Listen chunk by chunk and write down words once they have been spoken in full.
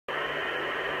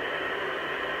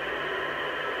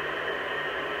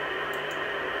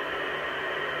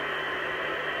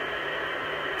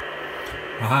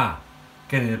Aha,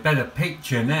 getting a better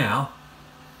picture now.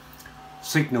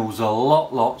 Signal's a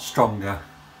lot stronger.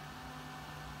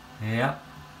 Yep.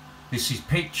 This is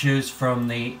pictures from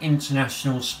the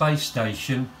International Space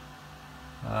Station,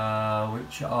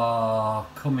 which are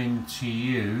coming to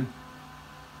you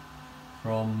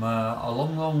from a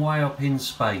long way up in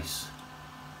space.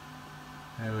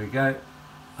 There we go.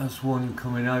 That's one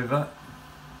coming over.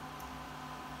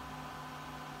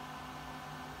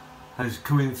 It's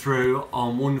coming through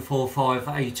on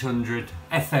 145/800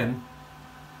 FM.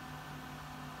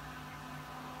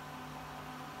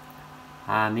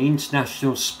 And the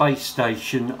International Space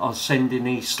Station are sending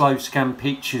these slow scan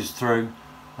pictures through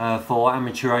for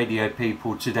amateur radio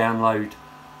people to download.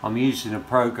 I'm using a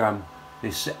program,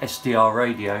 this SDR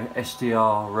radio,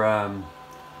 SDR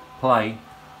Play,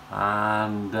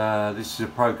 and this is a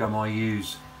program I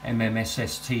use,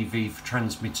 SSTV, for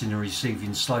transmitting and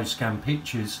receiving slow scan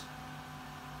pictures.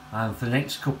 And for the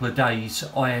next couple of days,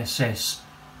 ISS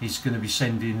is going to be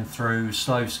sending through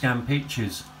slow scan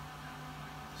pictures.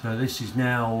 So this is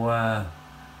now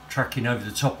tracking over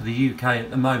the top of the UK at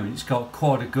the moment. It's got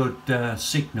quite a good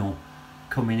signal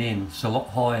coming in. It's a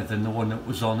lot higher than the one that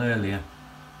was on earlier.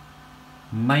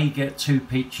 May get 2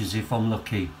 pictures if I'm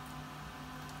lucky.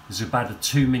 There's about a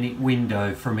 2-minute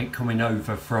window from it coming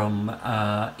over from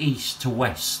east to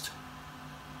west.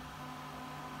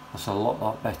 That's a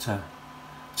lot better.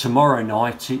 Tomorrow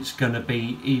night it's going to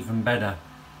be even better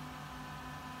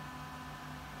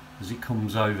as it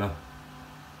comes over.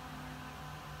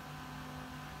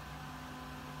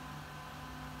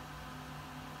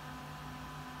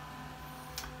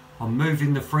 I'm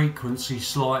moving the frequency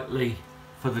slightly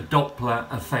for the Doppler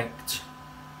effect.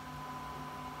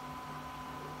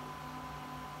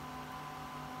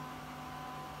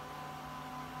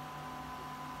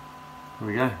 There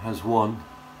we go, there's one.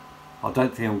 I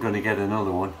don't think I'm going to get another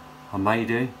one. I may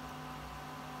do.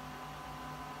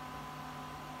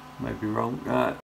 Maybe wrong.